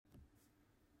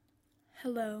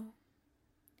Hello.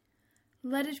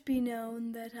 Let it be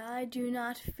known that I do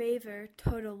not favor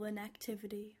total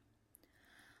inactivity.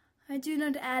 I do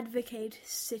not advocate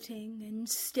sitting and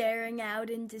staring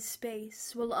out into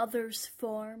space while others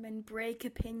form and break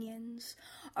opinions,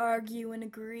 argue and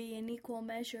agree in equal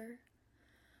measure.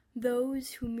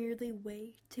 Those who merely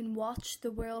wait and watch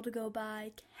the world go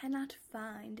by cannot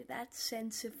find that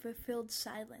sense of fulfilled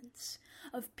silence,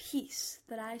 of peace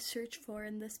that I search for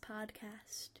in this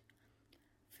podcast.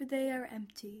 For they are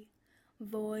empty,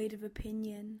 void of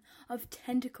opinion, of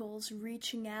tentacles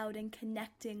reaching out and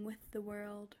connecting with the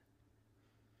world.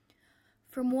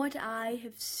 From what I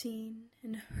have seen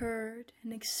and heard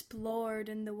and explored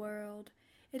in the world,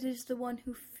 it is the one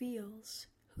who feels,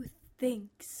 who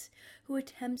thinks, who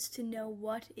attempts to know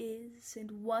what is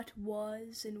and what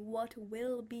was and what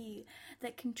will be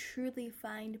that can truly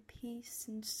find peace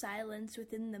and silence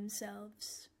within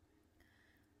themselves.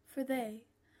 For they,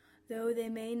 though they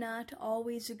may not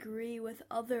always agree with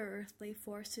other earthly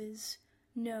forces,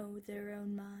 know their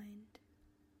own mind.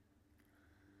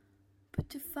 But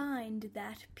to find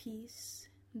that peace,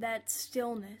 that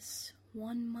stillness,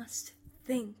 one must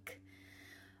think.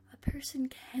 A person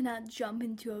cannot jump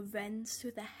into events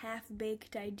with a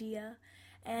half-baked idea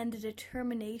and a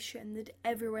determination that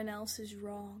everyone else is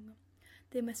wrong.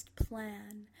 They must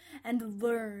plan and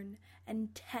learn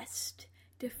and test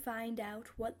to find out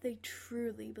what they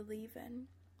truly believe in.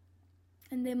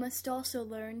 And they must also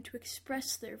learn to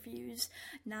express their views,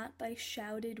 not by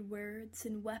shouted words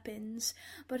and weapons,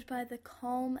 but by the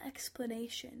calm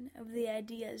explanation of the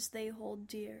ideas they hold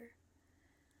dear.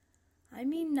 I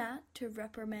mean not to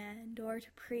reprimand or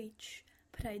to preach,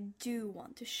 but I do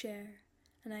want to share,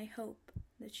 and I hope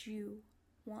that you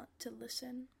want to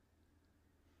listen.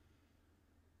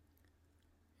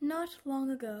 Not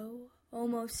long ago,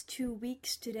 almost 2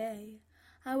 weeks today,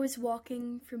 I was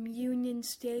walking from Union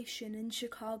Station in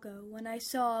Chicago when I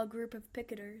saw a group of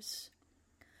picketers.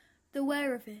 The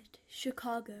where of it,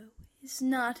 Chicago, is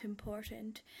not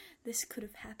important. This could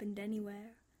have happened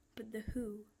anywhere. But the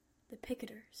who, the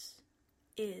picketers,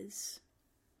 is.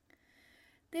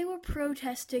 They were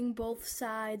protesting both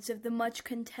sides of the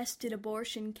much-contested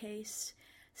abortion case,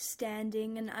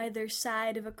 standing on either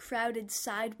side of a crowded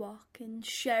sidewalk and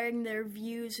sharing their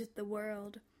views with the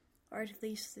world. Or at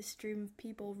least the stream of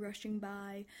people rushing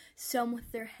by, some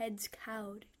with their heads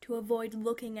cowed to avoid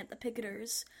looking at the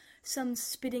picketers, some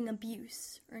spitting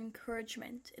abuse or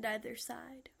encouragement at either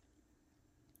side.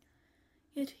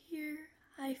 Yet here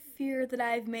I fear that I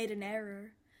have made an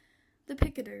error. The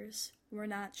picketers were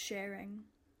not sharing.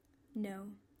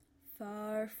 No,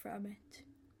 far from it.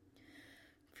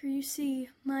 For you see,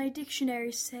 my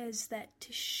dictionary says that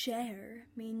to share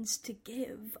means to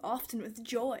give, often with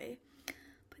joy.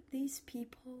 These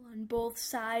people on both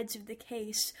sides of the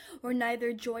case were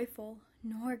neither joyful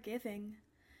nor giving.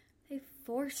 They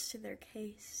forced their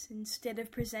case instead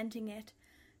of presenting it,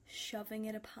 shoving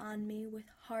it upon me with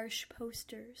harsh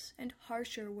posters and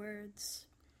harsher words.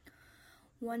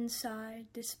 One side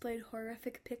displayed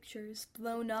horrific pictures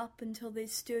blown up until they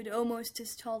stood almost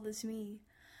as tall as me,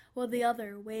 while the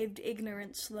other waved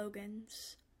ignorant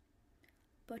slogans.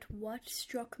 But what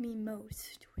struck me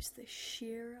most was the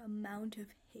sheer amount of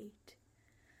hate.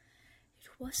 It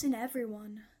wasn't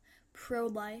everyone,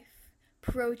 pro-life,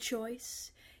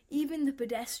 pro-choice, even the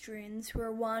pedestrians who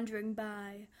were wandering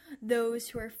by, those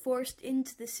who were forced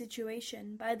into the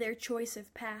situation by their choice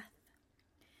of path.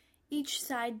 Each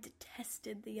side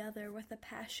detested the other with a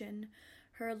passion,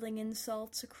 hurling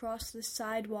insults across the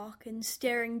sidewalk and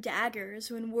staring daggers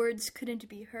when words couldn't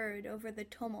be heard over the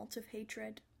tumult of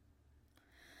hatred.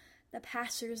 The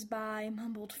passers-by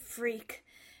mumbled freak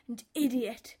and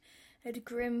idiot at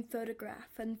grim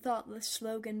photograph and thoughtless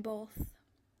slogan both.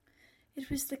 It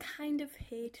was the kind of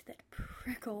hate that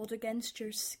prickled against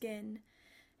your skin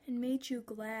and made you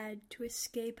glad to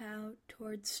escape out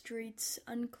toward streets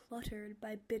uncluttered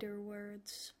by bitter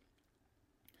words.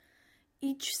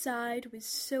 Each side was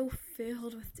so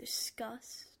filled with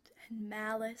disgust and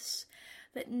malice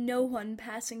that no one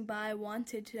passing by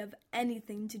wanted to have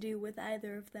anything to do with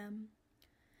either of them.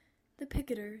 The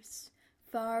picketers,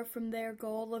 far from their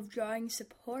goal of drawing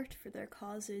support for their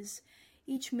causes,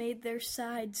 each made their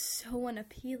side so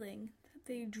unappealing that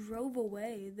they drove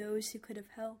away those who could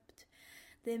have helped.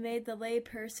 They made the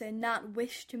layperson not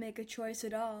wish to make a choice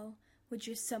at all, which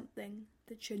is something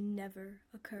that should never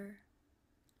occur.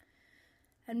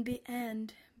 And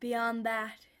beyond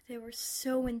that, they were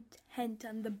so intent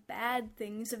on the bad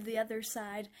things of the other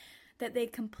side that they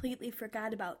completely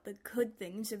forgot about the good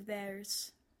things of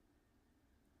theirs.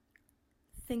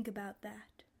 Think about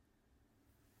that.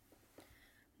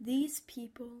 These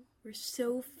people were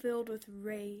so filled with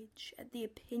rage at the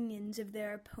opinions of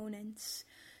their opponents,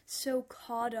 so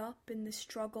caught up in the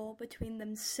struggle between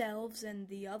themselves and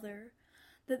the other,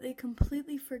 that they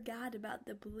completely forgot about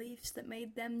the beliefs that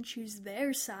made them choose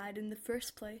their side in the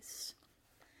first place.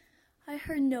 I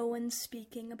heard no one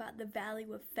speaking about the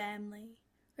value of family,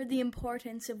 or the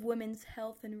importance of women's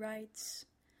health and rights.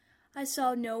 I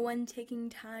saw no one taking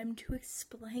time to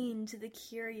explain to the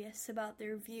curious about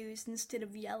their views instead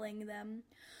of yelling them,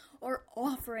 or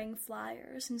offering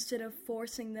flyers instead of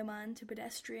forcing them onto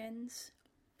pedestrians.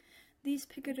 These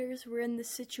picketers were in the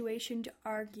situation to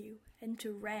argue and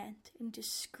to rant and to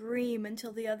scream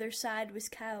until the other side was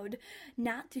cowed,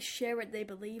 not to share what they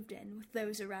believed in with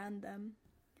those around them.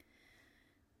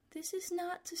 This is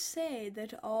not to say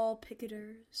that all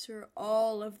picketers or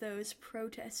all of those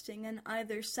protesting on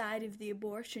either side of the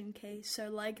abortion case are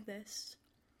like this.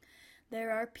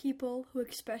 There are people who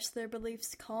express their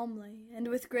beliefs calmly and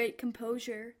with great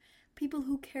composure, people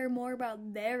who care more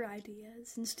about their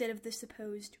ideas instead of the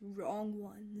supposed wrong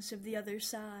ones of the other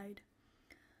side.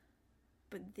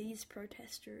 But these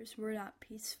protesters were not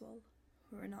peaceful,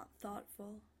 were not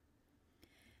thoughtful.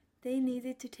 They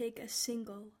needed to take a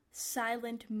single,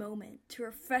 silent moment to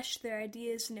refresh their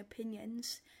ideas and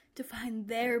opinions, to find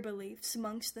their beliefs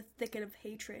amongst the thicket of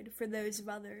hatred for those of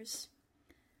others.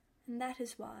 And that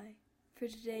is why, for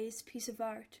today's piece of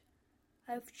art,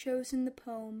 I have chosen the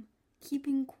poem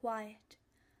Keeping Quiet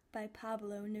by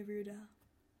Pablo Neruda.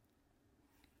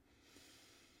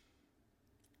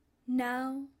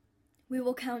 Now we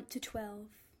will count to 12,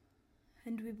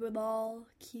 and we will all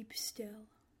keep still.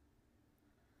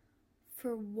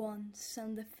 For once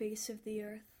on the face of the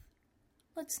earth,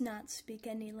 let's not speak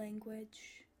any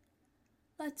language.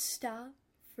 Let's stop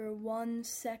for 1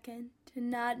 second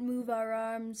and not move our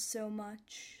arms so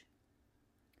much.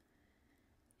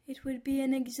 It would be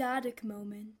an exotic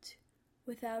moment,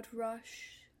 without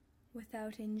rush,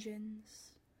 without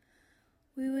engines.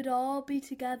 We would all be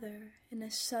together in a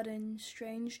sudden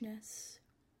strangeness.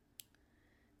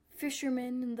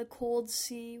 Fishermen in the cold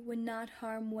sea would not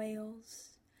harm whales,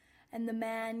 and the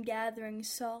man gathering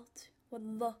salt would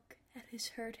look at his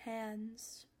hurt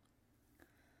hands.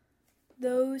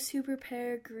 Those who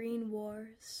prepare green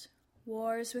wars,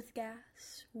 wars with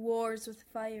gas, wars with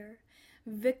fire,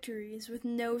 victories with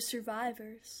no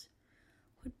survivors,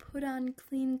 would put on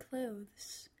clean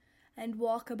clothes and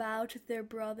walk about with their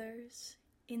brothers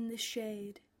in the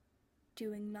shade,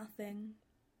 doing nothing.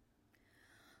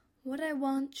 What I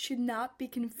want should not be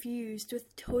confused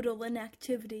with total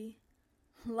inactivity.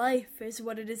 Life is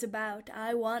what it is about.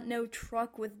 I want no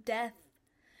truck with death.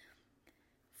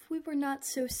 If we were not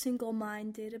so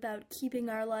single-minded about keeping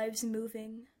our lives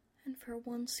moving, and for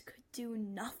once could do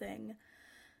nothing,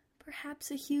 perhaps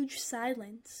a huge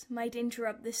silence might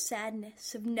interrupt the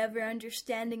sadness of never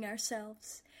understanding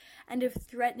ourselves, and of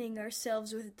threatening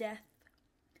ourselves with death.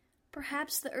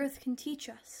 Perhaps the earth can teach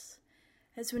us,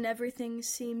 as when everything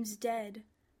seems dead,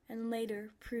 and later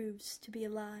proves to be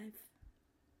alive.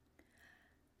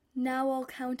 Now I'll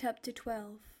count up to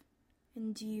 12,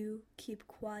 and you keep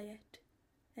quiet,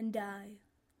 and I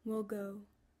will go.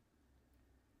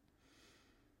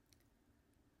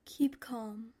 Keep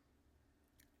calm,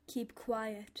 keep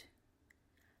quiet.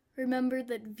 Remember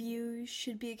that views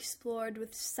should be explored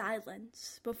with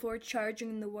silence before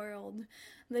charging the world,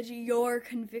 that your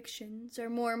convictions are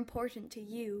more important to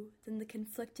you than the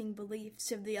conflicting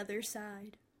beliefs of the other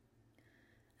side.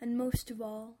 And most of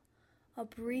all, a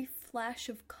brief flash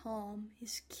of calm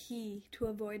is key to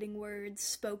avoiding words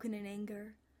spoken in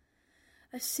anger.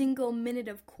 A single minute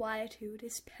of quietude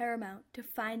is paramount to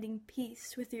finding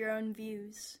peace with your own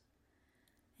views.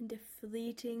 And a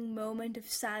fleeting moment of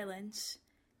silence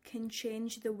can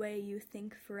change the way you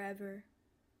think forever.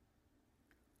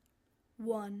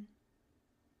 1,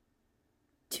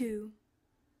 2,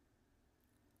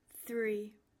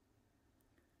 3,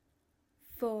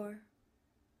 4,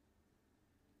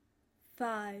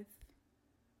 5,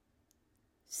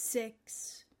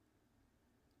 6,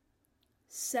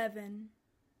 7,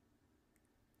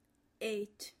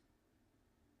 8,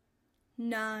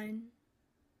 9,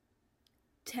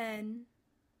 10,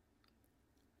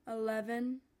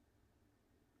 11,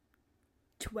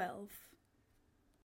 12.